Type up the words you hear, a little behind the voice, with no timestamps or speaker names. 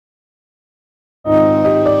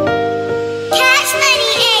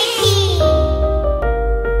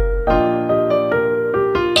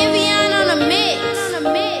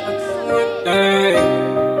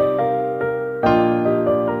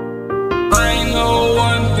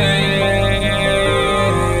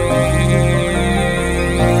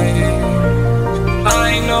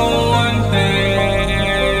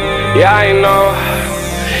Yeah, I know,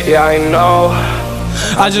 yeah, I know.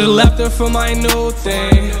 I just left her for my new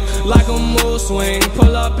thing, like a mood swing.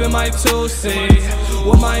 Pull up in my 2-seat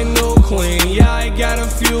with my new queen. Yeah, I got a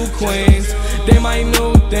few queens. They my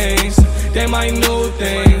new things, they my new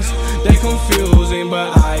things. They confusing,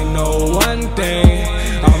 but I know one thing.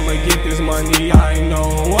 I'ma get this money, I know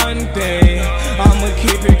one thing. I'ma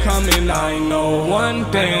keep it coming, I know one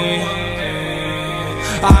thing.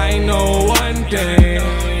 I know one thing.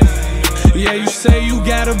 Yeah, you say you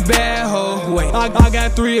got a bad hoe. Wait, I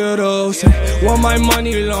got 3 of those. Hey, want my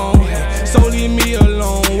money long, hey, so leave me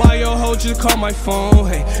alone. Why your hoe just call my phone?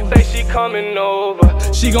 Hey, say she coming over,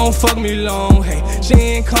 she gon' fuck me long. Hey, she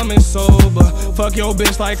ain't coming sober. Fuck your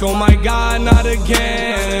bitch like, oh my God, not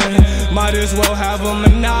again. Might as well have a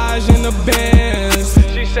menage in the Benz.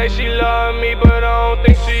 She say she love me, but I don't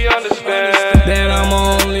think she understands that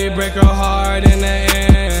I'ma only break her heart in the end.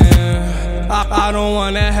 I don't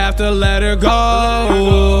wanna have to let her go.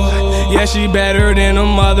 Yeah, she better than a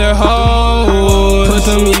mother hoe. Put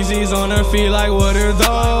some Yeezys on her feet, like what are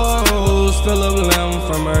those? Fill up limb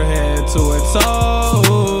from her head to her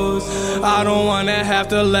toes. I don't wanna have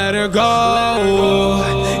to let her go.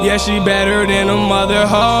 Yeah, she better than a mother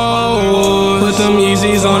hoe. Put some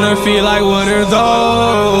Yeezys on her feet, like what are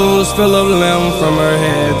those? Fill up limb from her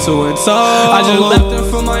head to her toes. I just left her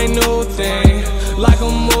for my new thing, like a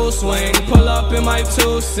mood swing. Pull up in my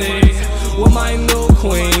 2-seat with my new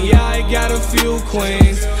queen. Yeah, I got a few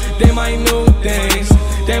queens. They my new things,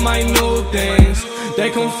 they my new things. They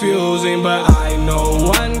confusing, but I know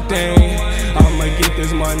one thing. I'ma get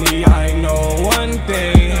this money, I know one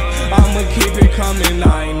thing. I'ma keep it coming,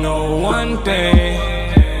 I know one thing.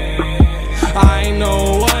 I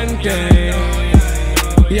know one thing.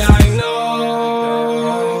 Yeah, I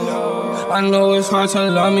know it's hard to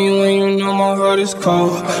love me when you know my heart is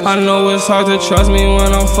cold. I know it's hard to trust me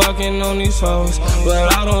when I'm fucking on these hoes,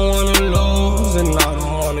 but I don't wanna lose and I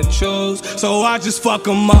don't wanna choose, so I just fuck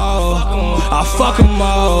them all. I fuck them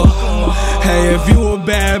all. Hey, if you a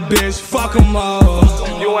bad bitch, fuck them all.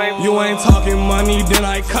 You ain't talking money, then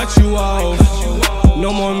I cut you off.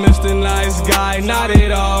 No more Mr. Nice Guy, not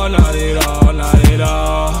at all, not at all, not at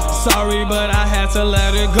all. Sorry, but I had to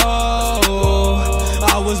let it go.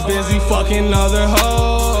 I was busy fucking other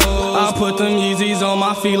hoes. I put them Yeezys on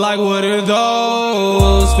my feet, like what are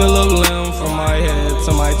those? Fill up limb from my head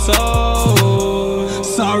to my toes.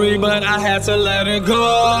 Sorry, but I had to let it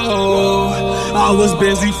go. I was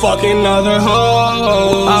busy fucking other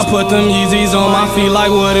hoes. I put them Yeezys on my feet,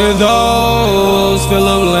 like what are those? Fill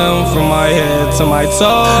up limb from my head to my toes.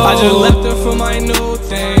 I just left her for my new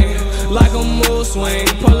thing, like a mood swing.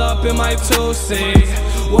 Pull up in my 2-seat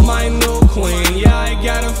with my new queen. Yeah, I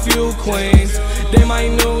got a few queens. They my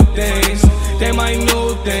new things, they my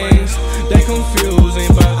new things. They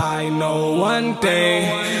confusing, but I know one thing.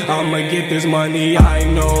 I'ma get this money, I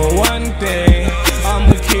know one thing.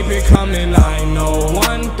 I'ma keep it coming, I know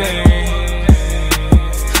one thing.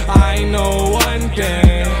 I know one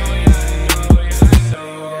thing.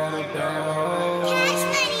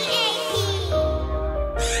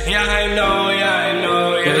 Yeah, I know, yeah, I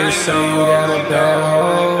know, yeah, I know. You say you got a bad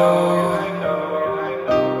hoe.